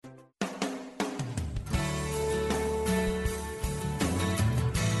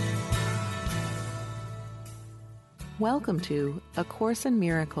Welcome to A Course in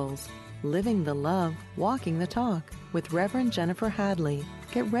Miracles, Living the Love, Walking the Talk with Reverend Jennifer Hadley.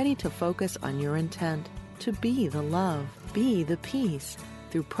 Get ready to focus on your intent to be the love, be the peace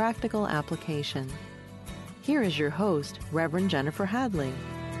through practical application. Here is your host, Reverend Jennifer Hadley.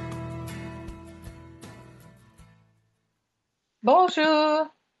 Bonjour.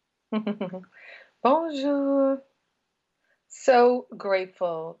 Bonjour. So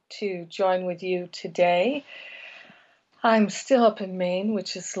grateful to join with you today. I'm still up in Maine,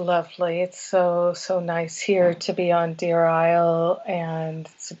 which is lovely. It's so nice here to be on Deer Isle, and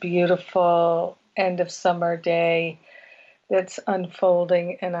it's a beautiful end of summer day that's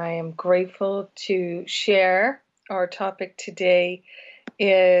unfolding, and I am grateful to share. Our topic today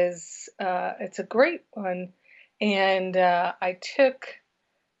is, it's a great one, and I took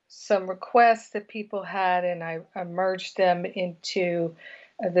some requests that people had, and I merged them into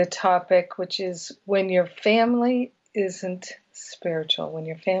the topic, which is when your family isn't spiritual. When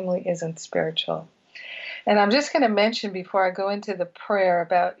your family isn't spiritual. And I'm just going to mention before I go into the prayer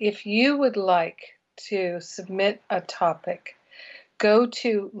about if you would like to submit a topic, go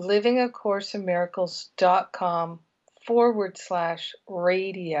to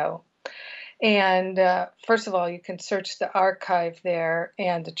livingacourseinmiracles.com/radio. And first of all, you can search the archive there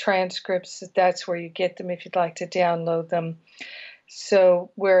and the transcripts. That's where you get them if you'd like to download them.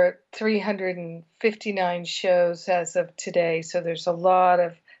 So we're at 359 shows as of today. So there's a lot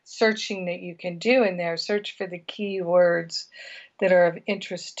of searching that you can do in there. Search for the key words that are of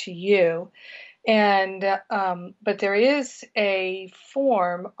interest to you. And but there is a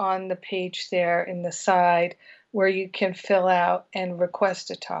form on the page there in the side where you can fill out and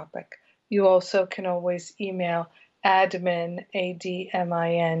request a topic. You also can always email admin,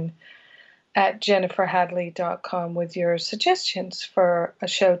 ADMIN, at jenniferhadley.com with your suggestions for a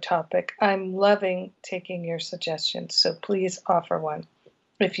show topic. I'm loving taking your suggestions, so please offer one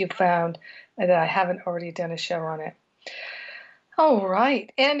if you found that I haven't already done a show on it. All right,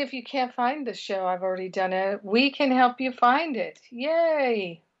 and if you can't find the show, I've already done it, we can help you find it.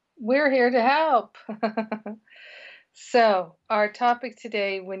 Yay! We're here to help. So, our topic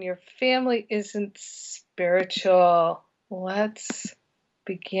today, when your family isn't spiritual. Let's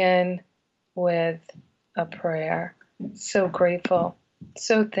begin with a prayer. So grateful,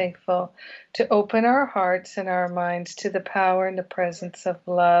 so thankful to open our hearts and our minds to the power and the presence of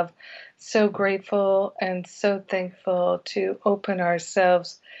love. So grateful and so thankful to open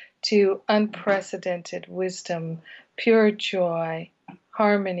ourselves to unprecedented wisdom, pure joy,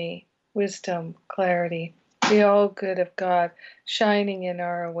 harmony, wisdom, clarity, the all good of God shining in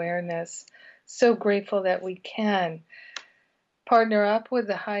our awareness. So grateful that we can partner up with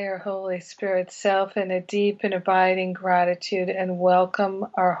the higher Holy Spirit self in a deep and abiding gratitude and welcome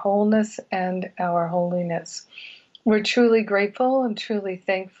our wholeness and our holiness. We're truly grateful and truly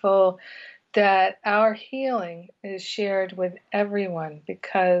thankful that our healing is shared with everyone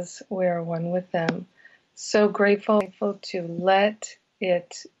because we're one with them. So grateful to let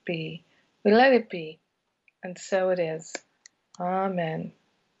it be. We let it be, and so it is. Amen.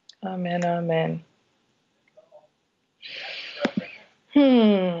 Amen. Amen.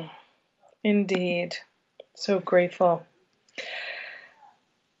 Indeed. So grateful.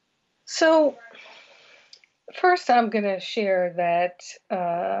 So first I'm going to share that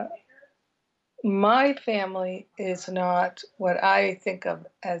my family is not what I think of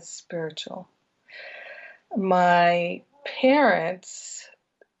as spiritual. My parents,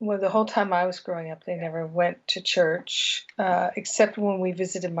 well, the whole time I was growing up, they never went to church except when we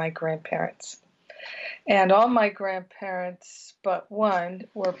visited my grandparents. And all my grandparents but one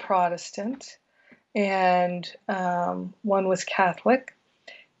were Protestant, and one was Catholic,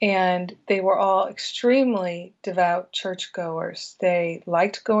 and they were all extremely devout churchgoers. They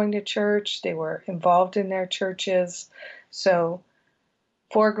liked going to church. They were involved in their churches. So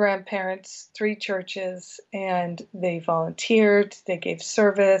 4 grandparents, 3 churches, and they volunteered, they gave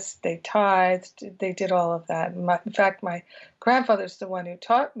service, they tithed, they did all of that. In fact, my grandfather's the one who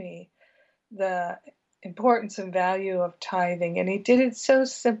taught me the importance and value of tithing, and he did it so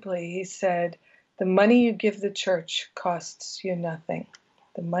simply. He said, the money you give the church costs you nothing.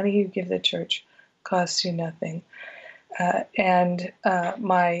 The money you give the church costs you nothing. And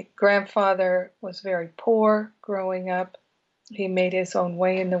my grandfather was very poor growing up. He made his own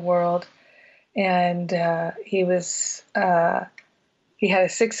way in the world, and he had a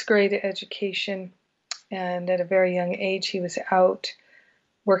 6th grade education, and at a very young age he was out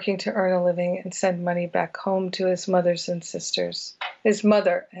working to earn a living and send money back home to his mother and sisters,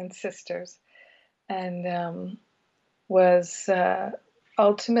 and was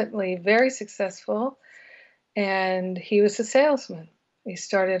ultimately very successful and he was a salesman. He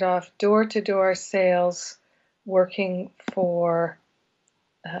started off door-to-door sales, working for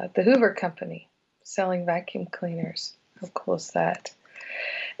the Hoover Company, selling vacuum cleaners. How cool is that?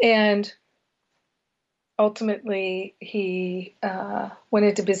 And ultimately, he went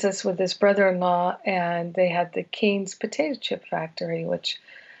into business with his brother-in-law, and they had the Cane's potato chip factory, which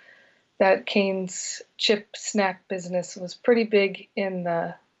that Cane's chip snack business was pretty big in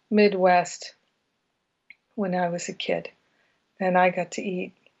the Midwest when I was a kid. And I got to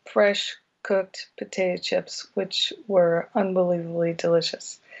eat fresh cooked potato chips, which were unbelievably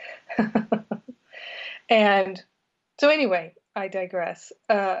delicious. And so anyway, I digress.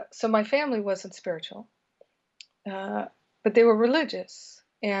 So my family wasn't spiritual, but they were religious.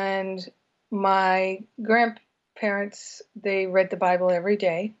 And my grandparents, they read the Bible every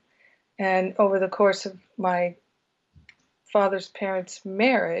day. And over the course of my father's parents'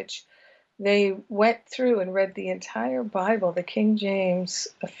 marriage, they went through and read the entire Bible, the King James,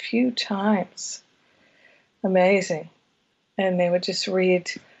 a few times. Amazing. And they would just read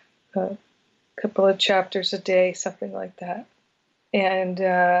a couple of chapters a day, something like that. And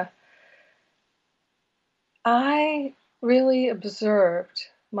I really observed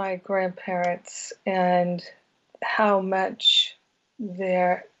my grandparents and how much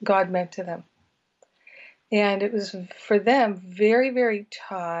their God meant to them. And it was for them very, very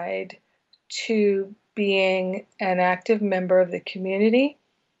tied to being an active member of the community.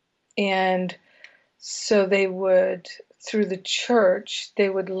 And so they would, through the church, they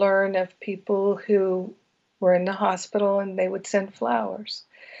would learn of people who were in the hospital, and they would send flowers.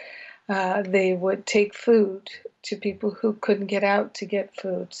 They would take food to people who couldn't get out to get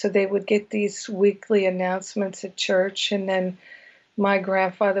food. So they would get these weekly announcements at church, and then my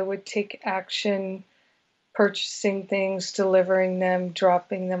grandfather would take action, purchasing things, delivering them,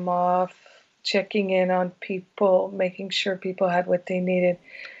 dropping them off, checking in on people, making sure people had what they needed.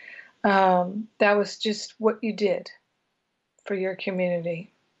 That was just what you did for your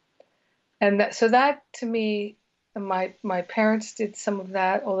community. And so that to me, my parents did some of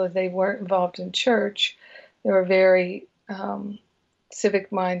that, although they weren't involved in church. They were very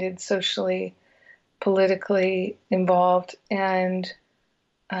civic-minded, socially, politically involved, and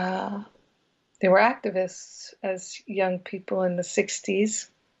they were activists as young people in the 60s.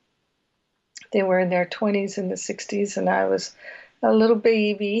 They were in their 20s in the 60s, and I was a little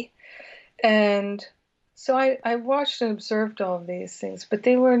baby. And so I watched and observed all of these things, but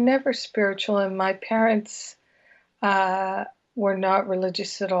they were never spiritual, and my parents were not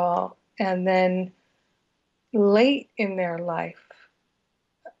religious at all. And then late in their life,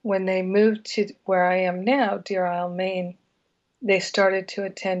 when they moved to where I am now, Deer Isle, Maine, they started to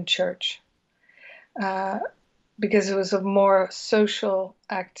attend church because it was a more social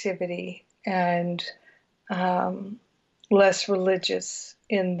activity and less religious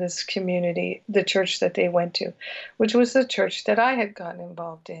in this community, the church that they went to, which was the church that I had gotten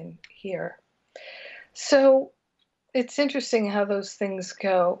involved in here. So it's interesting how those things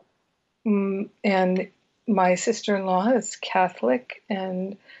go. And my sister-in-law is Catholic,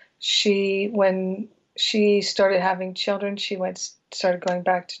 and when she started having children, she started going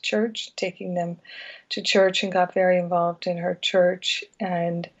back to church, taking them to church, and got very involved in her church,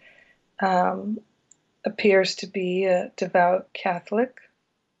 and appears to be a devout Catholic.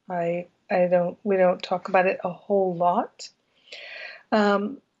 We don't talk about it a whole lot.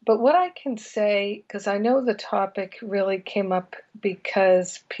 But what I can say, because I know the topic really came up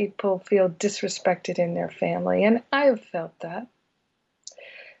because people feel disrespected in their family, and I have felt that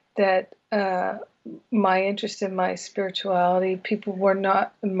my interest in my spirituality, people were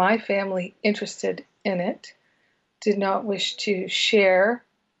not in my family interested in it, did not wish to share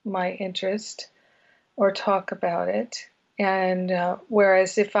my interest or talk about it. And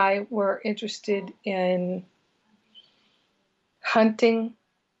whereas if I were interested in hunting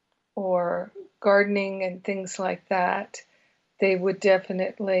or gardening and things like that, they would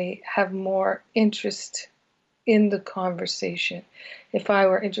definitely have more interest in the conversation. If I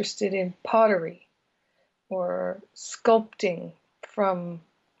were interested in pottery or sculpting from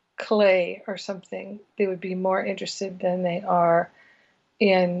clay or something, they would be more interested than they are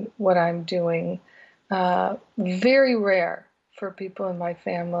in what I'm doing. Very rare for people in my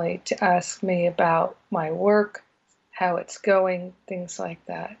family to ask me about my work, how it's going, things like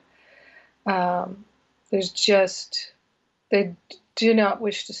that. They do not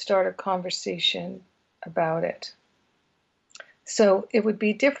wish to start a conversation about it. So it would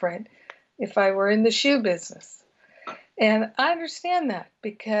be different if I were in the shoe business. And I understand that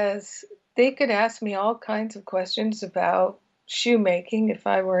because they could ask me all kinds of questions about shoemaking if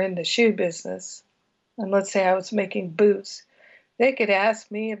I were in the shoe business. and let's say I was making boots, they could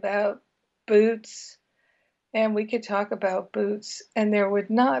ask me about boots and we could talk about boots, and there would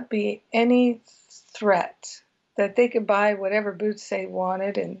not be any threat that they could buy whatever boots they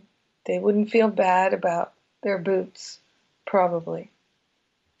wanted and they wouldn't feel bad about their boots, probably.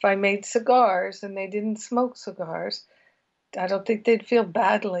 If I made cigars and they didn't smoke cigars, I don't think they'd feel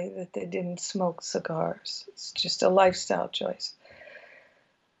badly that they didn't smoke cigars. It's just a lifestyle choice.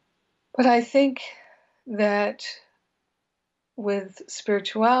 But I think that with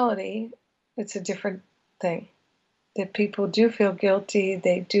spirituality, it's a different thing. That people do feel guilty,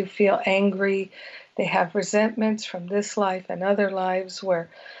 they do feel angry, they have resentments from this life and other lives where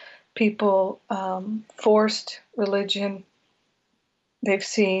people forced religion. They've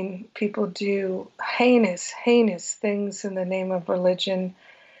seen people do heinous, heinous things in the name of religion.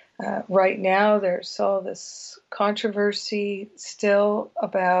 Right now, there's all this controversy still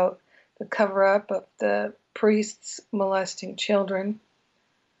about the cover up of the priests molesting children.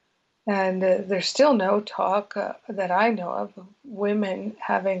 And there's still no talk that I know of women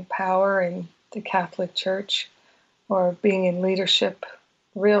having power in the Catholic Church or being in leadership,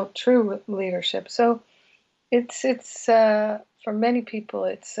 real, true leadership. So it's for many people,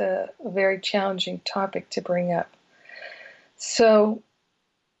 it's a very challenging topic to bring up. So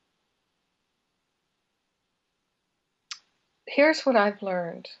here's what I've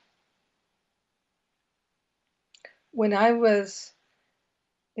learned. When I was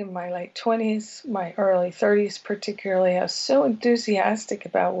in my late 20s, my early 30s particularly, I was so enthusiastic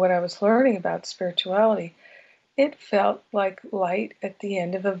about what I was learning about spirituality. It felt like light at the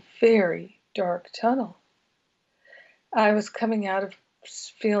end of a very dark tunnel. I was coming out of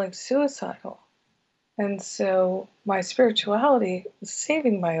feeling suicidal. And so my spirituality was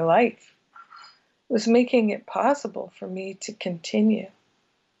saving my life. It was making it possible for me to continue.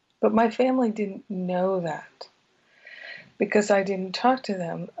 But my family didn't know that because I didn't talk to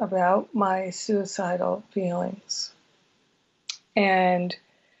them about my suicidal feelings. And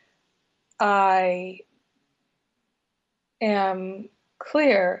I am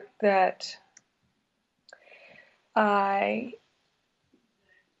clear that I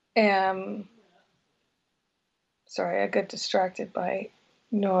am, sorry, I got distracted by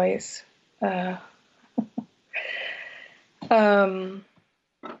noise. But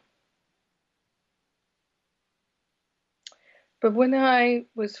when I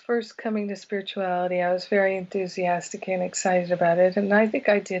was first coming to spirituality, I was very enthusiastic and excited about it. And I think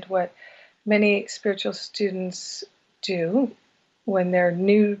I did what many spiritual students do when they're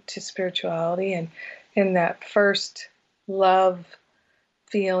new to spirituality and in that first love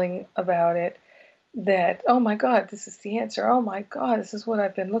feeling about it, that, oh my God, this is the answer. Oh my God, this is what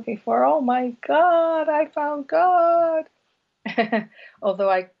I've been looking for. Oh my God, I found God. Although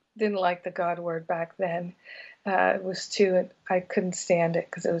I didn't like the God word back then. It was too, I couldn't stand it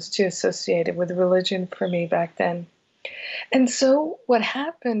because it was too associated with religion for me back then. And so what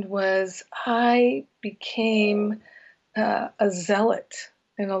happened was I became a zealot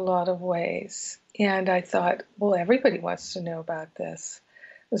in a lot of ways. And I thought, well, everybody wants to know about this.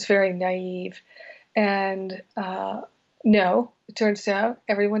 It was very naive. And no, it turns out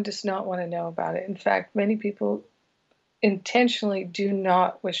everyone does not want to know about it. In fact, many people intentionally do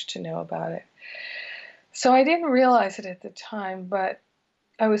not wish to know about it. So I didn't realize it at the time, but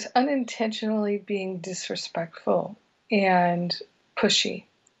I was unintentionally being disrespectful and pushy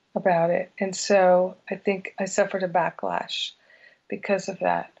about it. And so I think I suffered a backlash because of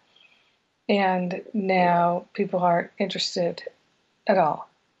that. And now people aren't interested at all.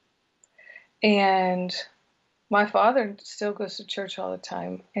 And my father still goes to church all the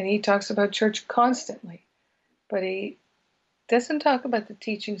time, and he talks about church constantly, but he doesn't talk about the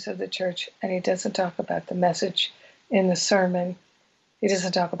teachings of the church, and he doesn't talk about the message in the sermon. He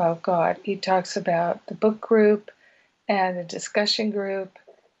doesn't talk about God. He talks about the book group and the discussion group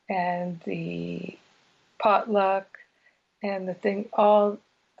and the potluck and the thing, all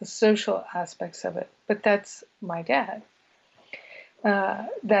the social aspects of it. But that's my dad.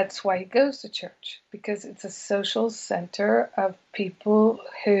 That's why he goes to church, because it's a social center of people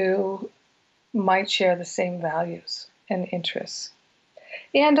who might share the same values and interests.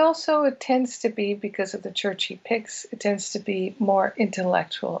 And also it tends to be, because of the church he picks, it tends to be more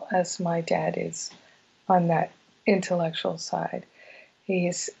intellectual, as my dad is on that intellectual side.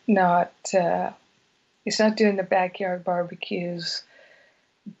 He's not doing the backyard barbecues,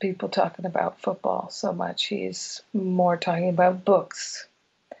 people talking about football so much. He's more talking about books.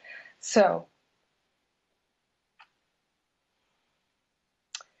 So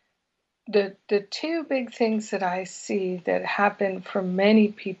the two big things that I see that happen for many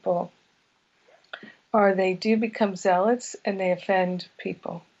people or they do become zealots and they offend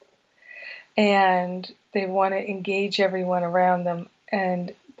people. And they want to engage everyone around them,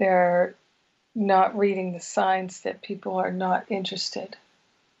 and they're not reading the signs that people are not interested.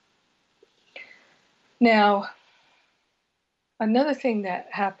 Now, another thing that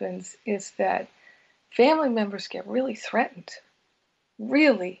happens is that family members get really threatened.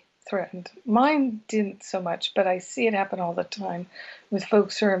 Really threatened. Mine didn't so much, but I see it happen all the time with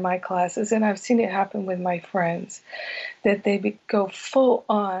folks who are in my classes, and I've seen it happen with my friends, that they go full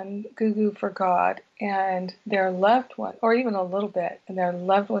on goo-goo for God, and their loved one, or even a little bit, and their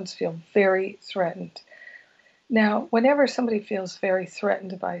loved ones feel very threatened. Now, whenever somebody feels very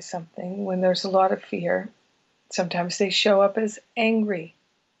threatened by something, when there's a lot of fear, sometimes they show up as angry.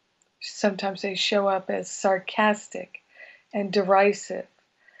 Sometimes they show up as sarcastic and derisive.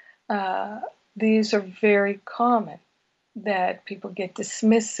 These are very common, that people get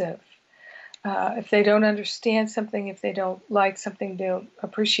dismissive. If they don't understand something, if they don't like something, don't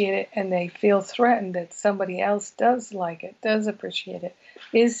appreciate it, and they feel threatened that somebody else does like it, does appreciate it,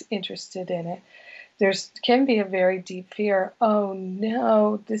 is interested in it, there can be a very deep fear. Oh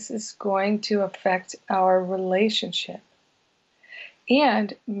no, this is going to affect our relationship.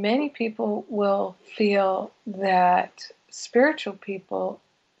 And many people will feel that spiritual people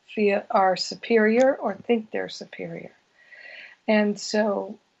are superior or think they're superior. And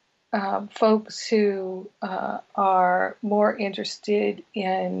so folks who are more interested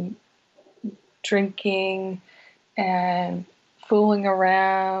in drinking and fooling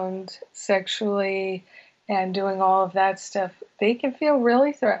around sexually and doing all of that stuff, they can feel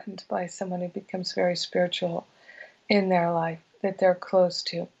really threatened by someone who becomes very spiritual in their life, that they're close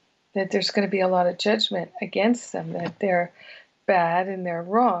to, that there's going to be a lot of judgment against them, that they're bad and they're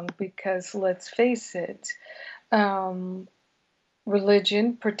wrong, because let's face it,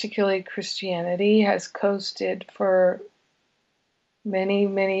 religion, particularly Christianity, has coasted for many,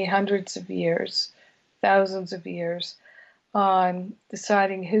 many hundreds of years, thousands of years, on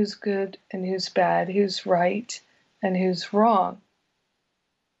deciding who's good and who's bad, who's right and who's wrong.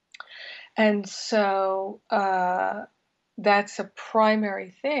 And so that's a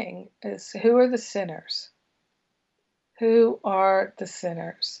primary thing, is who are the sinners? Who are the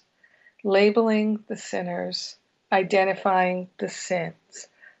sinners? Labeling the sinners, identifying the sins.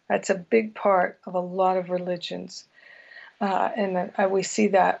 That's a big part of a lot of religions. And we see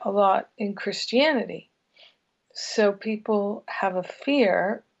that a lot in Christianity. So people have a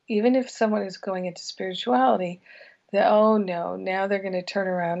fear, even if someone is going into spirituality, that, oh no, now they're going to turn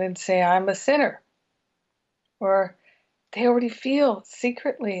around and say, I'm a sinner. Or they already feel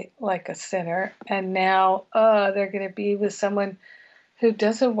secretly like a sinner, and now they're going to be with someone who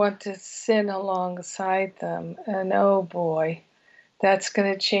doesn't want to sin alongside them. And oh boy, that's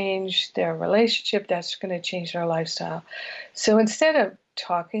going to change their relationship, that's going to change their lifestyle. So instead of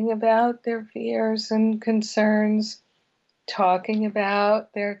talking about their fears and concerns, talking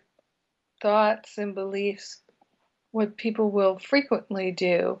about their thoughts and beliefs, what people will frequently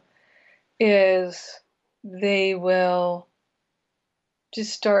do is they will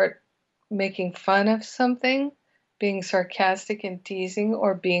just start making fun of something, being sarcastic and teasing,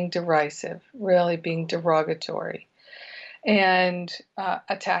 or being derisive, really being derogatory and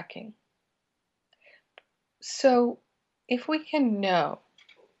attacking. So if we can know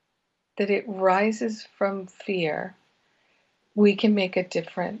that it rises from fear, we can make a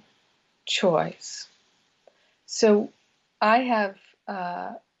different choice. So I have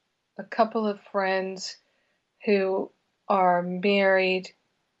a couple of friends who are married,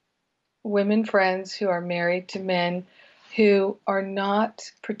 women friends who are married to men who are not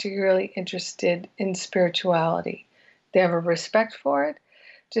particularly interested in spirituality. They have a respect for it,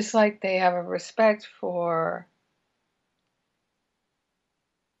 just like they have a respect for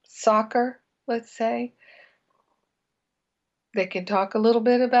soccer, let's say. They can talk a little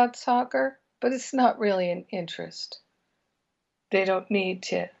bit about soccer, but it's not really an interest. They don't need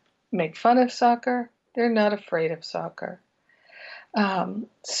to make fun of soccer. They're not afraid of soccer.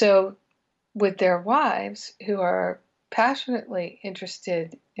 So with their wives who are passionately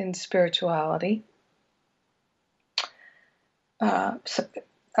interested in spirituality, so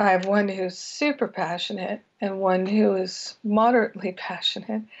I have one who's super passionate and one who is moderately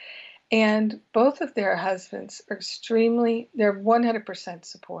passionate, and both of their husbands are they're 100%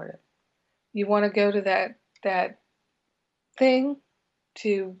 supportive. You want to go to that thing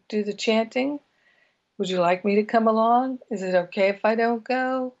to do the chanting? Would you like me to come along? Is it okay if I don't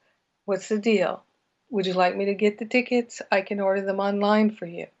go? What's the deal? Would you like me to get the tickets? I can order them online for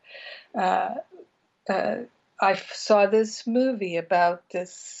you. I saw this movie about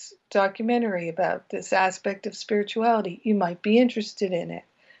this documentary about this aspect of spirituality. You might be interested in it.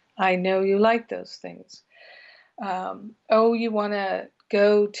 I know you like those things. Oh, you want to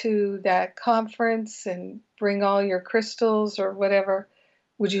go to that conference and bring all your crystals or whatever?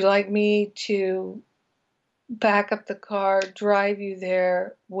 Would you like me to back up the car, drive you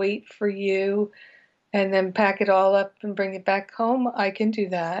there, wait for you, and then pack it all up and bring it back home? I can do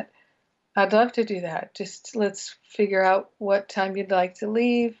that. I'd love to do that. Just let's figure out what time you'd like to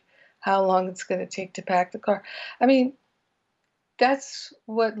leave, how long it's going to take to pack the car. I mean, that's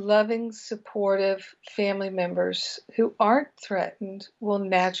what loving, supportive family members who aren't threatened will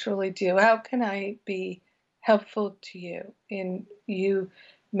naturally do. How can I be helpful to you in you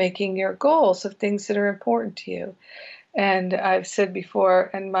making your goals of things that are important to you? And I've said before,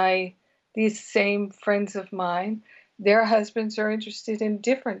 and these same friends of mine, their husbands are interested in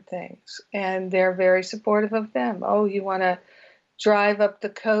different things, and they're very supportive of them. Oh, you want to drive up the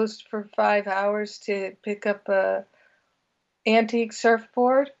coast for 5 hours to pick up a antique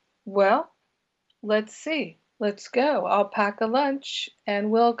surfboard? Well, let's see. Let's go. I'll pack a lunch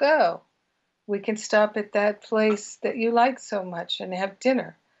and we'll go. We can stop at that place that you like so much and have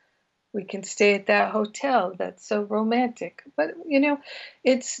dinner. We can stay at that hotel that's so romantic. But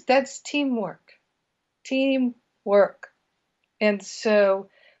that's teamwork. Teamwork. And so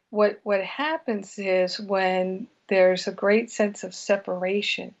what happens is when there's a great sense of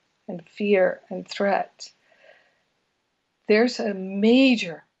separation and fear and threat, there's a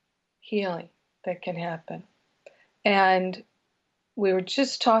major healing that can happen. And we were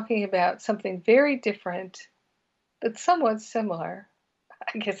just talking about something very different, but somewhat similar.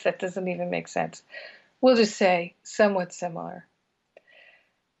 I guess that doesn't even make sense. We'll just say somewhat similar.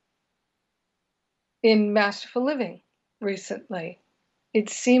 In Masterful Living recently, it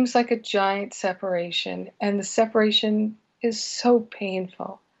seems like a giant separation, and the separation is so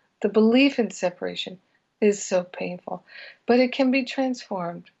painful. The belief in separation is so painful, but it can be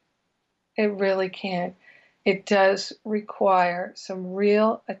transformed. It really can. It does require some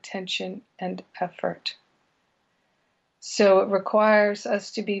real attention and effort. So it requires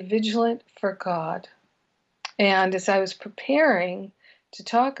us to be vigilant for God. And as I was preparing to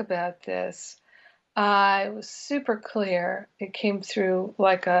talk about this, I was super clear. It came through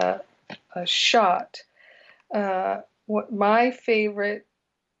like a shot. What my favorite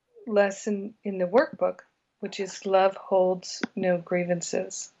lesson in the workbook, which is love holds no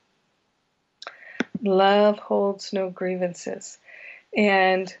grievances. Love holds no grievances.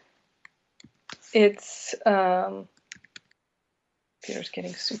 And it's, Peter's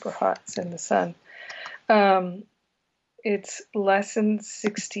getting super hot, it's in the sun. It's lesson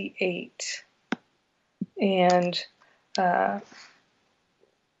 68. And, I'm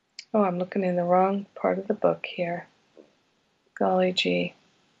looking in the wrong part of the book here. Golly gee.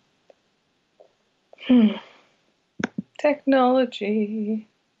 Technology.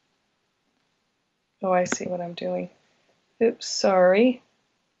 Oh, I see what I'm doing. Oops, sorry.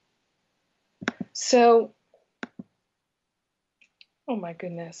 So, oh my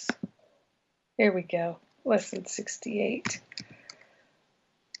goodness. Here we go. Lesson 68.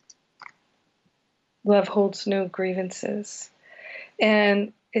 Love holds no grievances.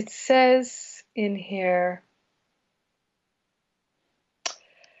 And it says in here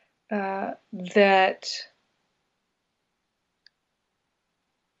that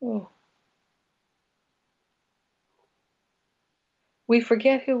we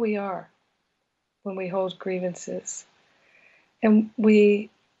forget who we are when we hold grievances. And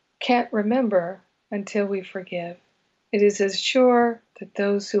we can't remember until we forgive. It is as sure that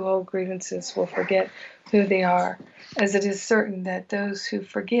those who hold grievances will forget who they are, as it is certain that those who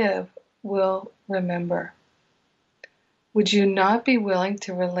forgive will remember. Would you not be willing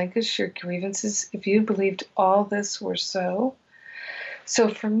to relinquish your grievances if you believed all this were so? So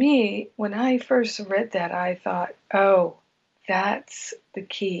for me, when I first read that, I thought, oh, that's the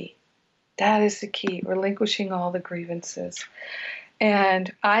key. That is the key, relinquishing all the grievances.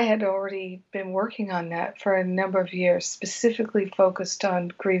 And I had already been working on that for a number of years, specifically focused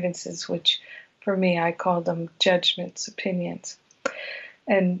on grievances, which for me, I call them judgments, opinions.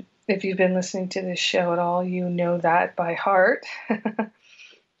 And if you've been listening to this show at all, you know that by heart.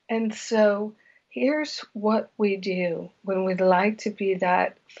 And so here's what we do when we'd like to be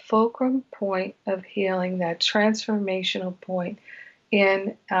that fulcrum point of healing, that transformational point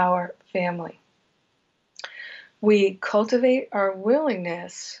in our family. We cultivate our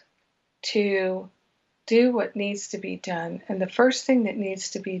willingness to do what needs to be done. And the first thing that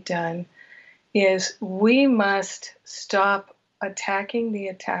needs to be done is we must stop attacking the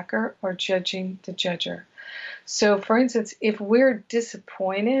attacker or judging the judger. So, for instance, if we're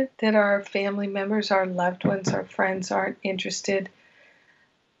disappointed that our family members, our loved ones, our friends aren't interested,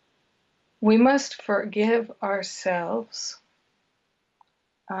 we must forgive ourselves.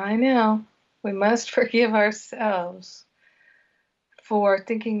 I know, we must forgive ourselves for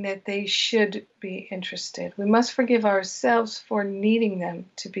thinking that they should be interested. We must forgive ourselves for needing them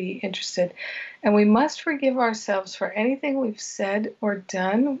to be interested. And we must forgive ourselves for anything we've said or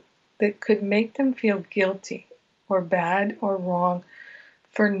done that could make them feel guilty or bad or wrong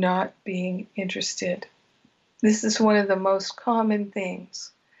for not being interested. This is one of the most common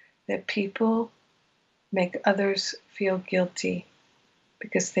things, that people make others feel guilty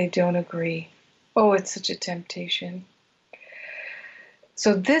because they don't agree. Oh, it's such a temptation.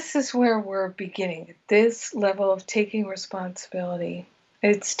 So this is where we're beginning, at this level of taking responsibility.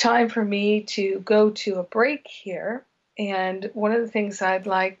 It's time for me to go to a break here. And one of the things I'd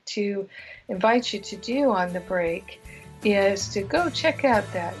like to invite you to do on the break is to go check out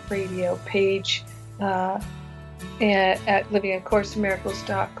that radio page at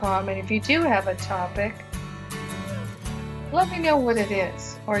livingacourseofmiracles.com. And if you do have a topic, let me know what it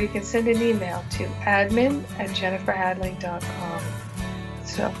is. Or you can send an email to admin@jenniferhadley.com.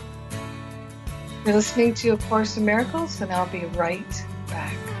 So, you're listening to A Course in Miracles, and I'll be right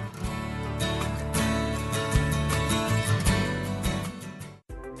back.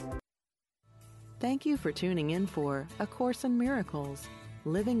 Thank you for tuning in for A Course in Miracles,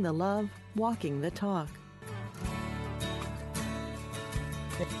 Living the Love, Walking the Talk.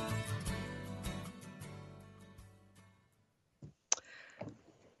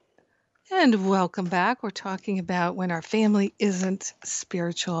 And welcome back. We're talking about when our family isn't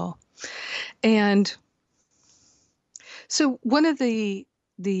spiritual. And so one of the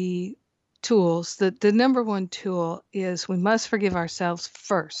tools, the number one tool is we must forgive ourselves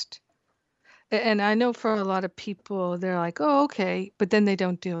first. And I know for a lot of people, they're like, oh, okay, but then they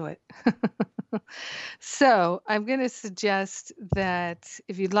don't do it. So I'm going to suggest that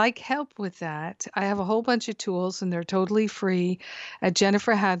if you'd like help with that, I have a whole bunch of tools and they're totally free at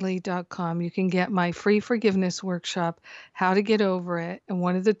jenniferhadley.com. You can get my free forgiveness workshop, How to Get Over It. And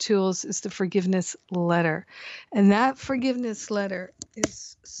one of the tools is the forgiveness letter. And that forgiveness letter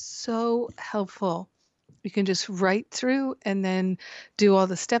is so helpful. You can just write through and then do all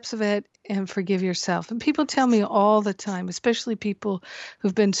the steps of it and forgive yourself. And people tell me all the time, especially people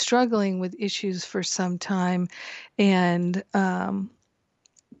who've been struggling with issues for some time and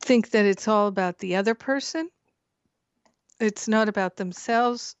think that it's all about the other person. It's not about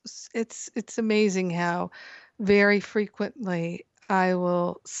themselves. It's amazing how very frequently I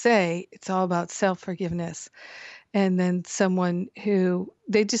will say it's all about self-forgiveness. And then someone who,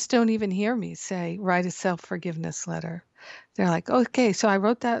 they just don't even hear me say, write a self-forgiveness letter. They're like, okay, so I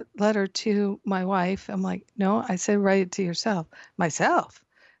wrote that letter to my wife. I'm like, no, I said, write it to yourself. Myself?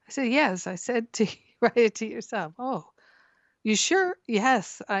 I said, yes, I said to write it to yourself. Oh, you sure?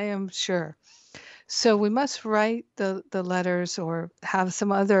 Yes, I am sure. So we must write the letters or have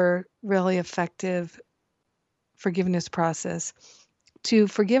some other really effective forgiveness process to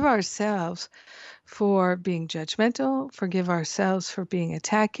forgive ourselves for being judgmental, forgive ourselves for being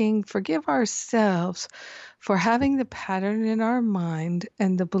attacking, forgive ourselves for having the pattern in our mind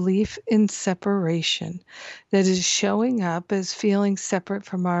and the belief in separation that is showing up as feeling separate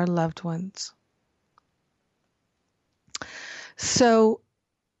from our loved ones. So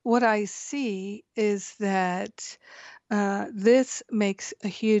what I see is that this makes a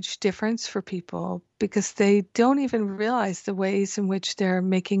huge difference for people because they don't even realize the ways in which they're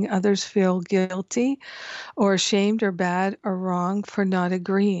making others feel guilty or ashamed or bad or wrong for not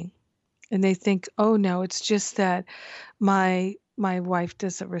agreeing. And they think, oh no, it's just that my wife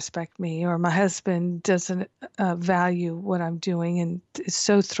doesn't respect me or my husband doesn't value what I'm doing and is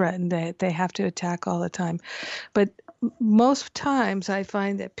so threatened that they have to attack all the time. But most times I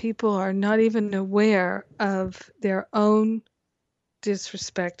find that people are not even aware of their own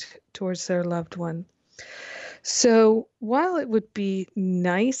disrespect towards their loved one. So while it would be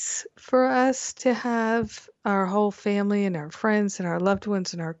nice for us to have our whole family and our friends and our loved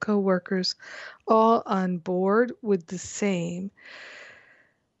ones and our coworkers all on board with the same,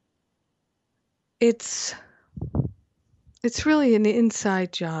 it's really an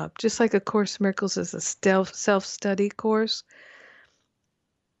inside job. Just like A Course in Miracles is a self-study course,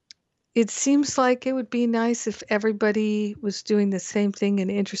 it seems like it would be nice if everybody was doing the same thing and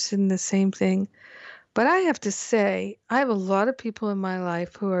interested in the same thing. But I have to say, I have a lot of people in my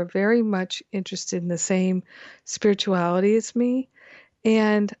life who are very much interested in the same spirituality as me.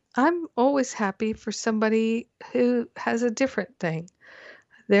 And I'm always happy for somebody who has a different thing.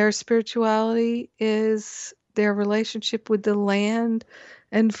 Their spirituality is their relationship with the land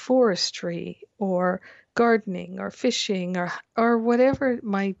and forestry, or gardening, or fishing, or whatever it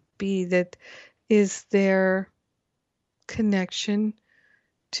might be that is their connection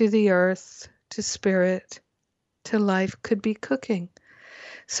to the earth, to spirit, to life. Could be cooking.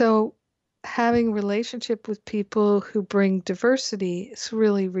 So having relationship with people who bring diversity is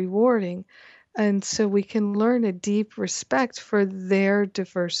really rewarding. And so we can learn a deep respect for their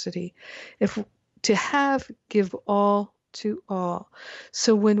diversity. If to have, give all to all.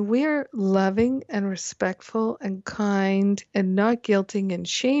 So when we're loving and respectful and kind and not guilting and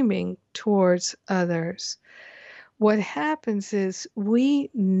shaming towards others, what happens is we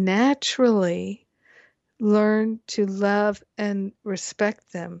naturally learn to love and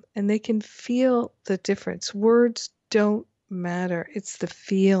respect them, and they can feel the difference. Words don't matter, it's the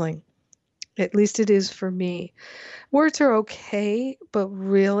feeling. At least it is for me. Words are okay, but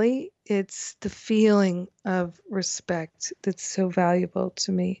really it's the feeling of respect that's so valuable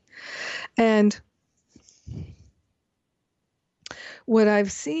to me. And what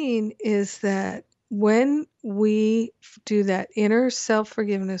I've seen is that when we do that inner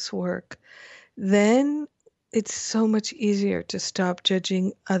self-forgiveness work, then it's so much easier to stop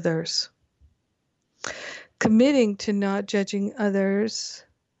judging others. Committing to not judging others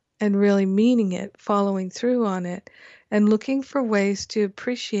and really meaning it, following through on it, and looking for ways to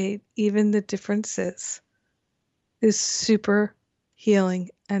appreciate even the differences is super healing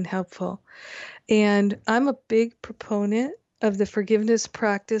and helpful. And I'm a big proponent of the forgiveness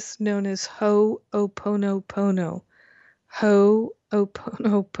practice known as Ho'oponopono.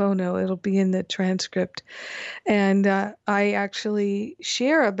 Ho'oponopono. It'll be in the transcript. And I actually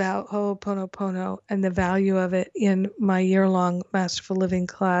share about Ho'oponopono and the value of it in my year-long Masterful Living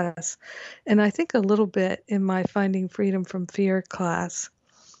class. And I think a little bit in my Finding Freedom from Fear class.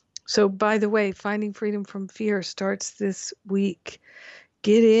 So by the way, Finding Freedom from Fear starts this week.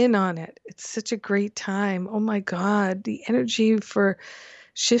 Get in on it. It's such a great time. Oh my God, the energy for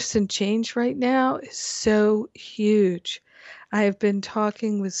shifts and change right now is so huge. I have been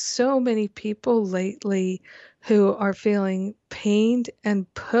talking with so many people lately who are feeling pained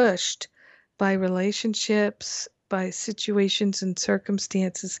and pushed by relationships, by situations and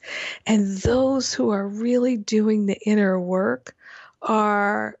circumstances. And those who are really doing the inner work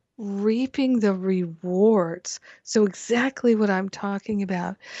are reaping the rewards. So exactly what I'm talking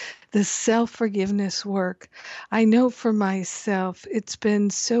about, the self-forgiveness work. I know for myself, it's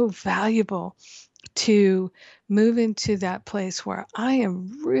been so valuable to move into that place where I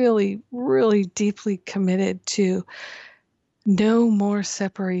am really, really deeply committed to no more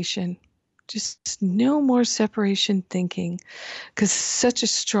separation. Just no more separation thinking, because such a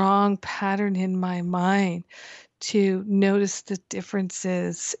strong pattern in my mind to notice the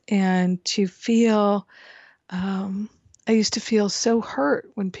differences and to feel, I used to feel so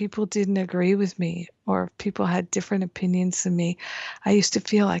hurt when people didn't agree with me or people had different opinions than me. I used to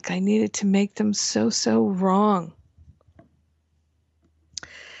feel like I needed to make them so wrong.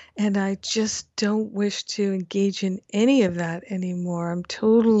 And I just don't wish to engage in any of that anymore. I'm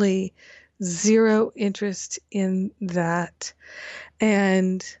totally zero interest in that.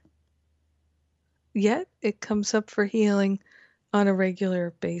 And yet it comes up for healing on a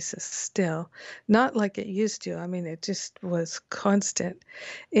regular basis still. Not like it used to. I mean, it just was constant.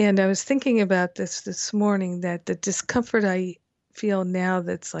 And I was thinking about this morning, that the discomfort I feel now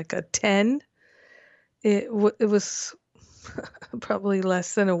that's like a 10, it was probably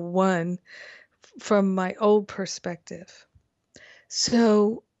less than a 1 from my old perspective.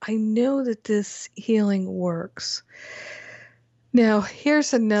 So I know that this healing works. Now,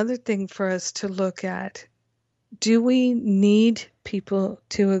 here's another thing for us to look at. Do we need people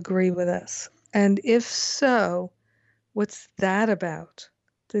to agree with us? And if so, what's that about?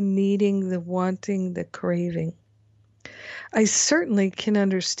 The needing, the wanting, the craving. I certainly can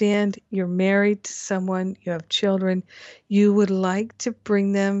understand you're married to someone, you have children, you would like to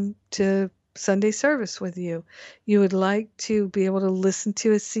bring them to Sunday service with you. You would like to be able to listen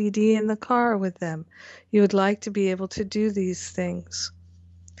to a CD in the car with them. You would like to be able to do these things.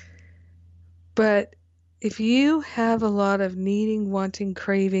 But if you have a lot of needing, wanting,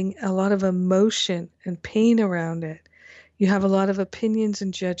 craving, a lot of emotion and pain around it, you have a lot of opinions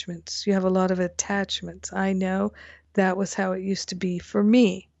and judgments, you have a lot of attachments. I know that was how it used to be for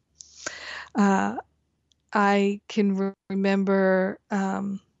me. I can remember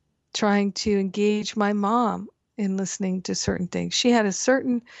trying to engage my mom in listening to certain things. She had a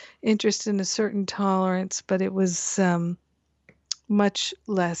certain interest and a certain tolerance, but it was much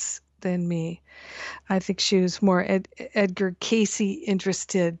less than me. I think she was more Edgar Casey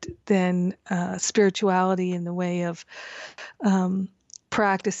interested than spirituality in the way of um,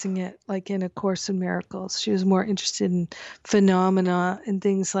 practicing it, like in A Course in Miracles. She was more interested in phenomena and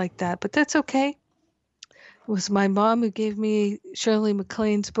things like that, but that's okay. It was my mom who gave me Shirley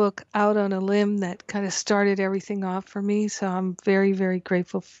MacLaine's book, Out on a Limb, that kind of started everything off for me. So I'm very, very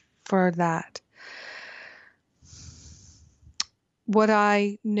grateful for that. What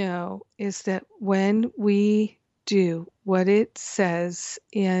I know is that when we do what it says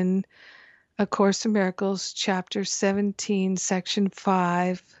in A Course in Miracles, chapter 17, section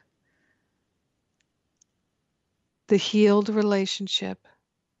 5, the healed relationship,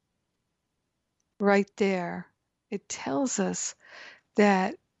 right there, it tells us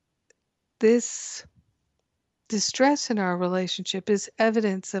that this distress in our relationship is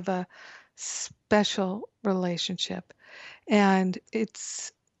evidence of a special relationship. And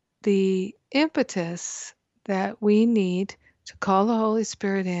it's the impetus that we need to call the Holy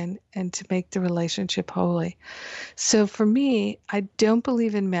Spirit in and to make the relationship holy. So for me, I don't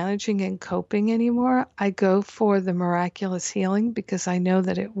believe in managing and coping anymore. I go for the miraculous healing because I know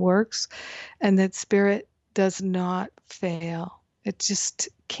that it works and that Spirit does not fail. It just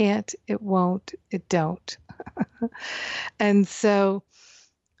can't, it won't, it don't. And so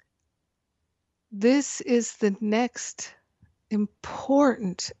this is the next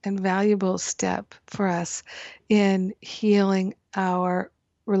important and valuable step for us in healing our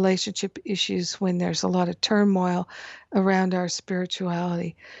relationship issues when there's a lot of turmoil around our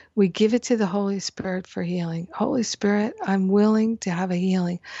spirituality. We give it to the Holy Spirit for healing. Holy Spirit, I'm willing to have a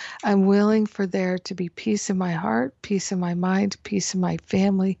healing. I'm willing for there to be peace in my heart, peace in my mind, peace in my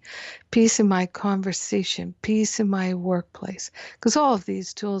family, peace in my conversation, peace in my workplace. Because all of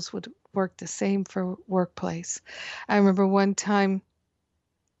these tools would work the same for workplace. I remember one time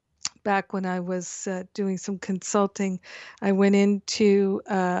back when I was doing some consulting, I went into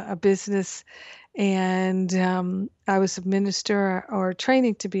a business and I was a minister or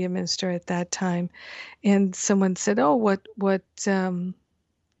training to be a minister at that time. And someone said, "Oh, what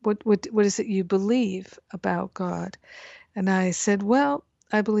is it you believe about God?" And I said, "Well,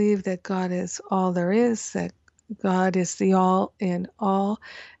 I believe that God is all there is, that God is the all in all,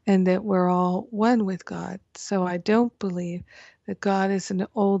 and that we're all one with God. So I don't believe that God is an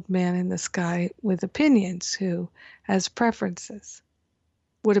old man in the sky with opinions who has preferences.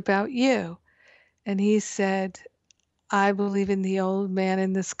 What about you?" And he said, "I believe in the old man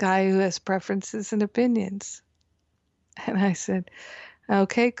in the sky who has preferences and opinions." And I said,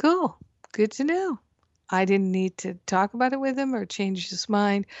 "Okay, cool. Good to know." I didn't need to talk about it with him or change his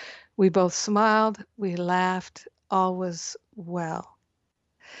mind. We both smiled, we laughed, all was well.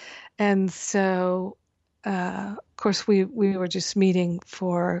 And so, of course, we were just meeting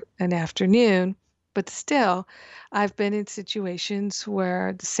for an afternoon, but still, I've been in situations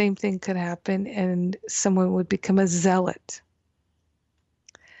where the same thing could happen and someone would become a zealot.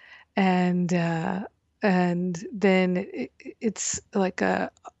 And then it's like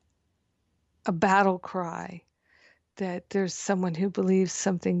a battle cry that there's someone who believes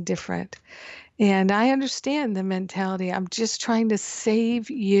something different. And I understand the mentality. I'm just trying to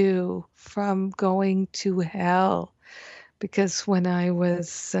save you from going to hell. Because when I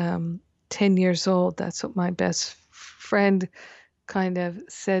was 10 years old, that's what my best friend kind of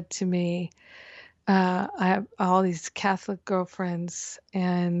said to me. I have all these Catholic girlfriends,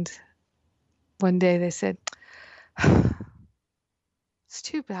 and one day they said, "It's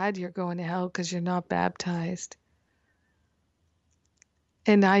too bad you're going to hell because you're not baptized."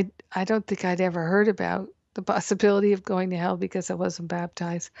 And I don't think I'd ever heard about the possibility of going to hell because I wasn't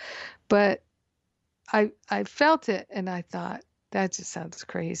baptized. But I felt it and I thought, that just sounds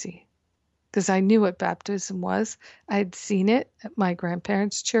crazy. Because I knew what baptism was. I'd seen it at my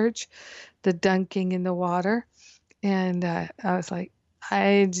grandparents' church, the dunking in the water. And I was like,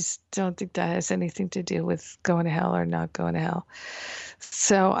 I just don't think that has anything to do with going to hell or not going to hell.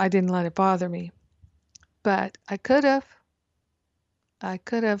 So I didn't let it bother me. But I could have. I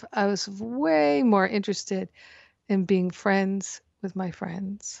was way more interested in being friends with my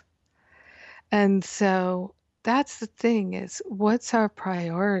friends. And so that's the thing, is what's our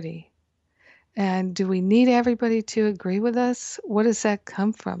priority? And do we need everybody to agree with us? What does that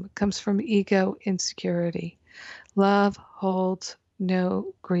come from? It comes from ego insecurity. Love holds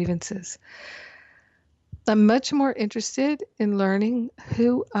no grievances. I'm much more interested in learning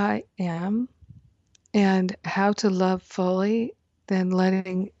who I am and how to love fully than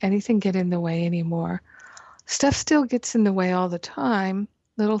letting anything get in the way anymore. Stuff still gets in the way all the time,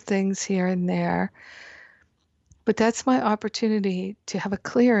 little things here and there. But that's my opportunity to have a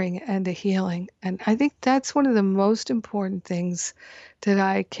clearing and a healing. And I think that's one of the most important things that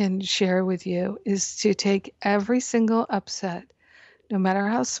I can share with you is to take every single upset, no matter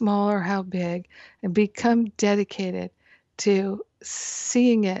how small or how big, and become dedicated to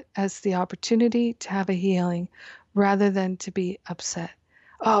seeing it as the opportunity to have a healing rather than to be upset.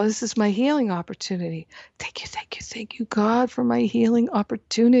 Oh, this is my healing opportunity. Thank you, God, for my healing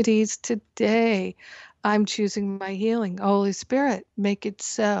opportunities today. I'm choosing my healing. Holy Spirit, make it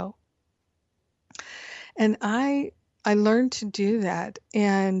so. And I learned to do that.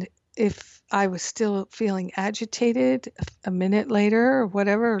 And if I was still feeling agitated a minute later or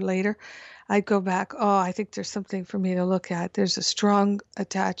whatever, or later, I'd go back. Oh, I think there's something for me to look at. There's a strong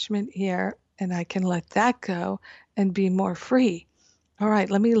attachment here, and I can let that go and be more free. All right,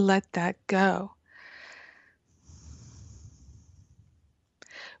 let me let that go.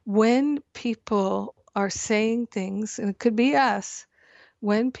 When people are saying things, and it could be us,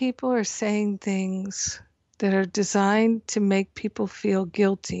 when people are saying things that are designed to make people feel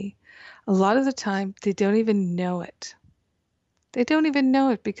guilty, a lot of the time they don't even know it. They don't even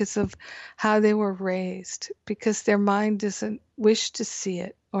know it because of how they were raised, because their mind doesn't wish to see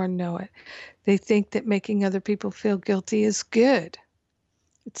it or know it. They think that making other people feel guilty is good.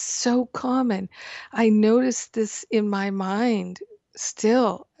 It's so common. I notice this in my mind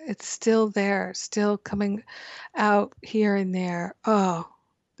still. It's still there, still coming out here and there. Oh,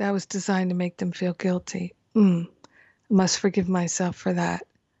 that was designed to make them feel guilty. I must forgive myself for that.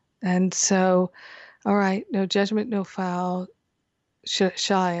 And so, all right, no judgment, no foul.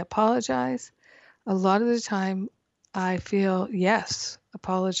 Shall I apologize? A lot of the time, I feel, yes,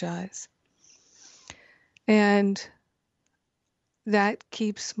 apologize. And that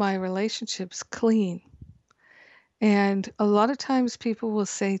keeps my relationships clean. And a lot of times people will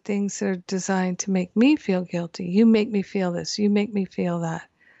say things that are designed to make me feel guilty. You make me feel this. You make me feel that.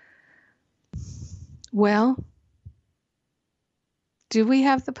 Well, do we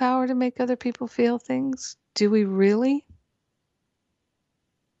have the power to make other people feel things? Do we really?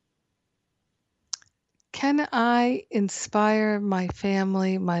 Can I inspire my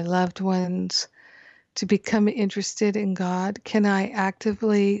family, my loved ones, to become interested in God? Can I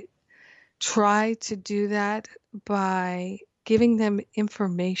actively try to do that by giving them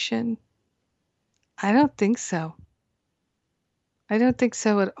information? I don't think so. I don't think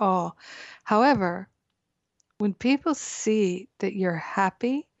so at all. However, when people see that you're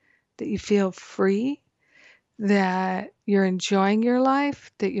happy, that you feel free, that you're enjoying your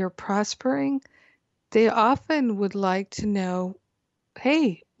life, that you're prospering, they often would like to know,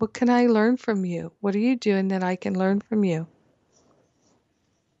 hey, what can I learn from you? What are you doing that I can learn from you?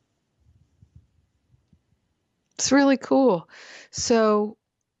 It's really cool. So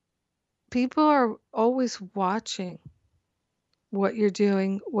people are always watching what you're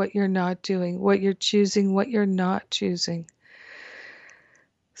doing, what you're not doing, what you're choosing, what you're not choosing.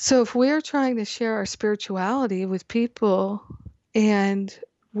 So if we're trying to share our spirituality with people and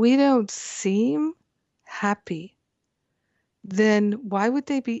we don't seem happy, then why would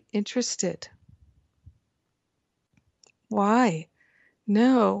they be interested? Why?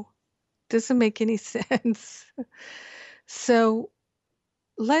 No, doesn't make any sense. So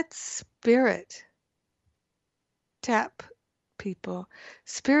let spirit tap people.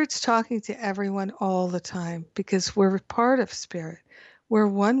 Spirit's talking to everyone all the time because we're part of spirit. We're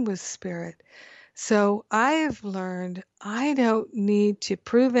one with spirit. So I have learned I don't need to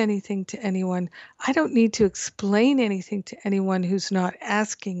prove anything to anyone. I don't need to explain anything to anyone who's not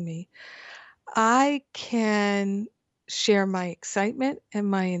asking me. I can share my excitement and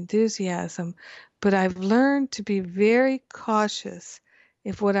my enthusiasm, but I've learned to be very cautious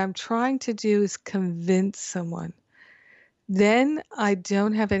if what I'm trying to do is convince someone. Then I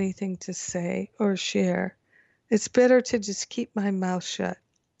don't have anything to say or share. It's better to just keep my mouth shut.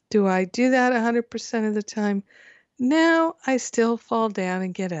 Do I do that 100% of the time? No, I still fall down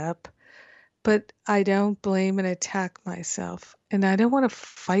and get up, but I don't blame and attack myself. And I don't want to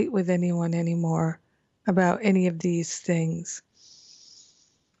fight with anyone anymore about any of these things.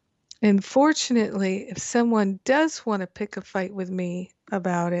 And fortunately, if someone does want to pick a fight with me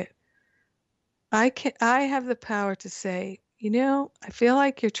about it, I have the power to say, I feel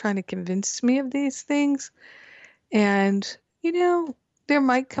like you're trying to convince me of these things. And, there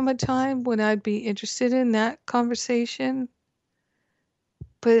might come a time when I'd be interested in that conversation,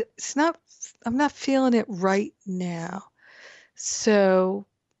 but I'm not feeling it right now. So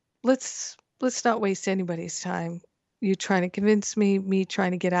let's not waste anybody's time. You trying to convince me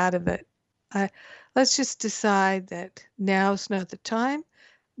trying to get out of it. Let's just decide that now's not the time.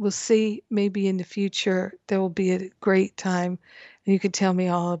 we'll see, maybe in the future there will be a great time and you could tell me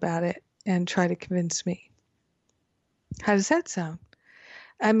all about it and try to convince me. How does that sound?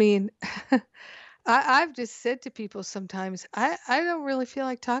 I mean, I've just said to people sometimes, I don't really feel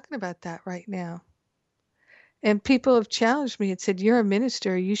like talking about that right now. And people have challenged me and said, you're a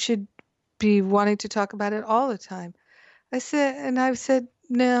minister. You should be wanting to talk about it all the time. I've said,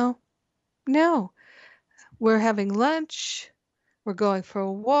 no, no. We're having lunch. We're going for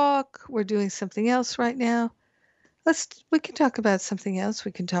a walk. We're doing something else right now. We can talk about something else.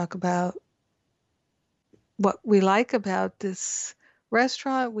 We can talk about what we like about this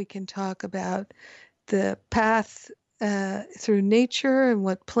restaurant. We can talk about the path through nature and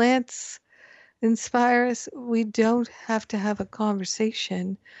what plants inspire us. We don't have to have a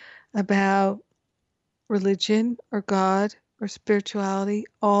conversation about religion or God or spirituality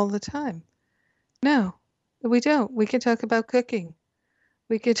all the time. No, we don't. We can talk about cooking.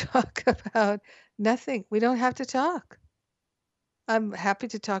 We could talk about nothing. We don't have to talk. I'm happy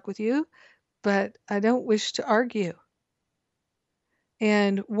to talk with you, but I don't wish to argue.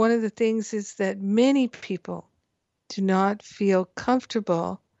 And one of the things is that many people do not feel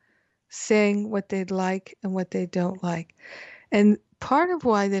comfortable saying what they'd like and what they don't like. And part of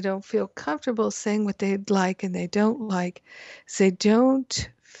why they don't feel comfortable saying what they'd like and they don't like is they don't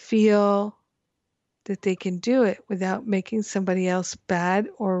feel that they can do it without making somebody else bad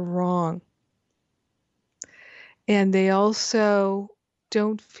or wrong. And they also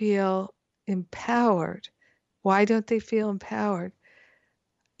don't feel empowered. Why don't they feel empowered?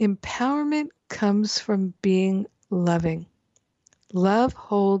 Empowerment comes from being loving. Love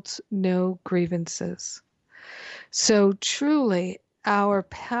holds no grievances. So truly, our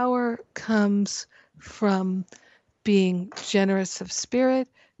power comes from being generous of spirit,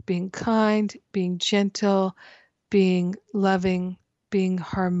 being kind, being gentle, being loving, being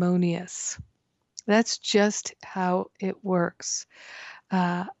harmonious. That's just how it works.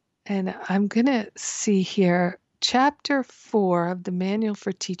 And I'm going to see here, chapter 4 of the Manual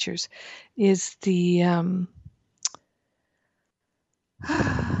for Teachers is the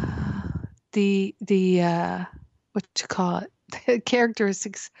what you call it, the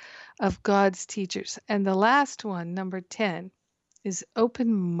characteristics of God's teachers. And the last one, number 10, is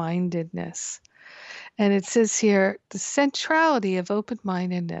open-mindedness. And it says here, the centrality of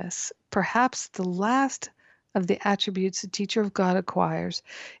open-mindedness, perhaps the last of the attributes a teacher of God acquires,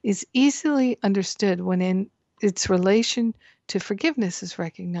 is easily understood when in its relation to forgiveness is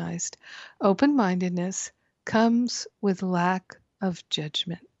recognized. Open-mindedness comes with lack of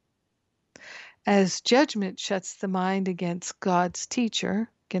judgment. As judgment shuts the mind against God's teacher,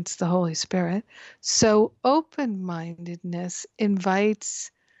 against the Holy Spirit, so open-mindedness invites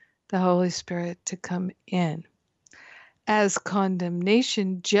the Holy Spirit to come in. As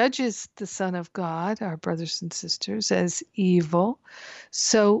condemnation judges the Son of God, our brothers and sisters, as evil,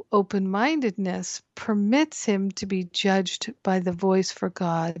 so open-mindedness permits him to be judged by the voice for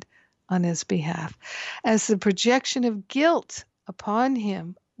God on his behalf. As the projection of guilt upon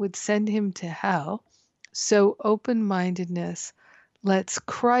him would send him to hell, so open-mindedness lets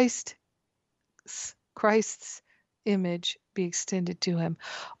Christ's image be extended to him.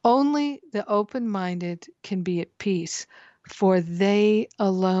 Only the open-minded can be at peace, for they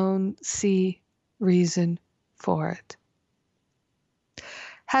alone see reason for it.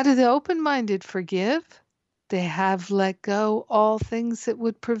 How do the open-minded forgive? They have let go all things that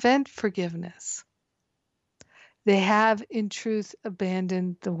would prevent forgiveness. They have, in truth,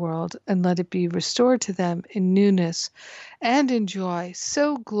 abandoned the world and let it be restored to them in newness and in joy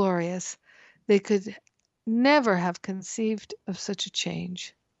so glorious they could never have conceived of such a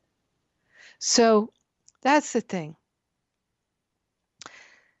change. So that's the thing.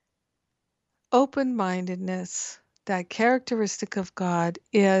 Open-mindedness, that characteristic of God,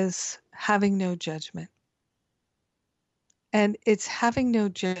 is having no judgment. And it's having no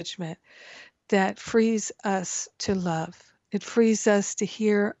judgment that frees us to love. It frees us to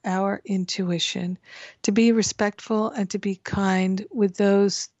hear our intuition, to be respectful and to be kind with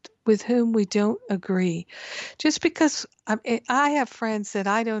those with whom we don't agree. Just because I have friends that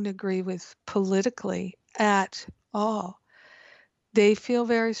I don't agree with politically at all. They feel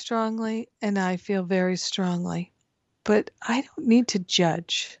very strongly and I feel very strongly. But I don't need to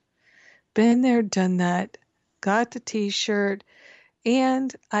judge. Been there, done that, got the t-shirt,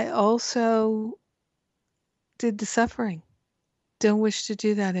 and I also did the suffering. Don't wish to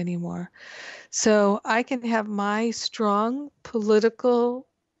do that anymore. So I can have my strong political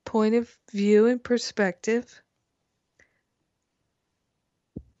point of view and perspective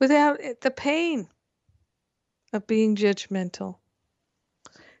without the pain of being judgmental.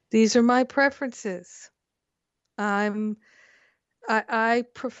 These are my preferences. I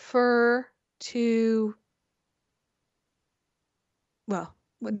prefer to, well,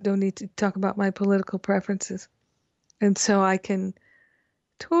 we don't need to talk about my political preferences. And so I can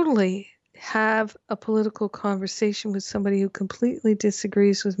totally have a political conversation with somebody who completely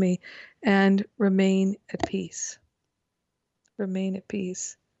disagrees with me and remain at peace. Remain at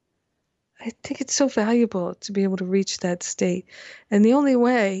peace. I think it's so valuable to be able to reach that state. And the only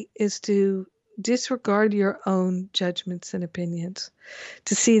way is to disregard your own judgments and opinions,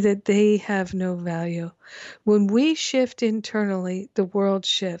 to see that they have no value. When we shift internally, the world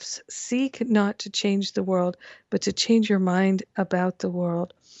shifts. Seek not to change the world, but to change your mind about the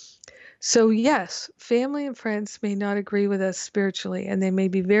world. So yes, family and friends may not agree with us spiritually, and they may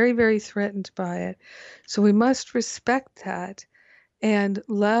be very, very threatened by it. So we must respect that and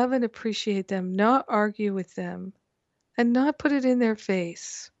love and appreciate them, not argue with them, and not put it in their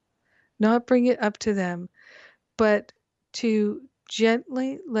face, not bring it up to them, but to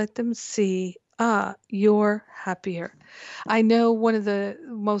gently let them see, you're happier. I know one of the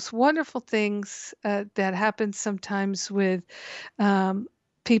most wonderful things that happens sometimes with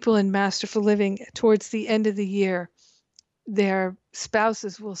people in Masterful Living towards the end of the year, their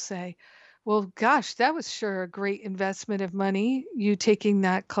spouses will say, well, gosh, that was sure a great investment of money, you taking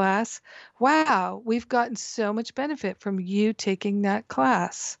that class. Wow, we've gotten so much benefit from you taking that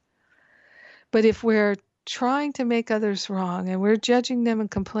class. But if we're trying to make others wrong and we're judging them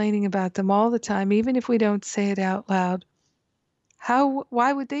and complaining about them all the time, even if we don't say it out loud,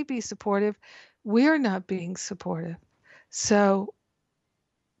 why would they be supportive? We're not being supportive. So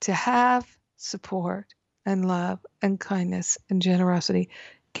to have support and love and kindness and generosity,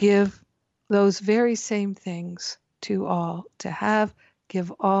 give those very same things to all. To have,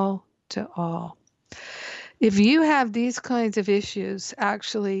 give all to all. If you have these kinds of issues,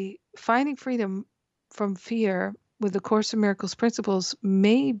 actually finding freedom from fear with the Course in Miracles principles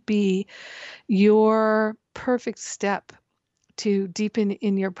may be your perfect step to deepen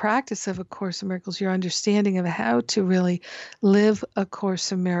in your practice of A Course in Miracles, your understanding of how to really live A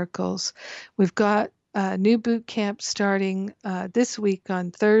Course in Miracles. We've got a new boot camp starting this week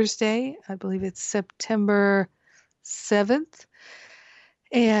on Thursday. I believe it's September 7th.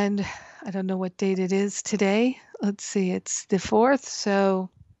 And I don't know what date it is today. Let's see, it's the 4th. So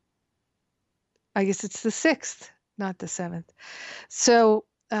I guess it's the 6th, not the 7th. So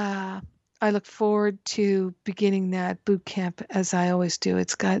I look forward to beginning that boot camp as I always do.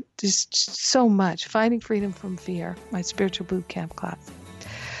 It's got just so much. Finding Freedom from Fear, my spiritual boot camp class.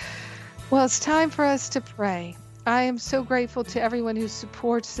 Well, it's time for us to pray. I am so grateful to everyone who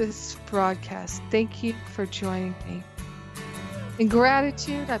supports this broadcast. Thank you for joining me. In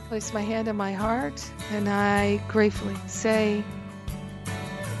gratitude, I place my hand on my heart and I gratefully say,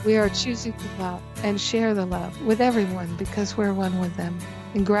 we are choosing to love and share the love with everyone because we're one with them.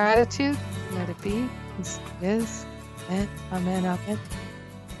 In gratitude, let it be. It is. Amen. Amen. Amen.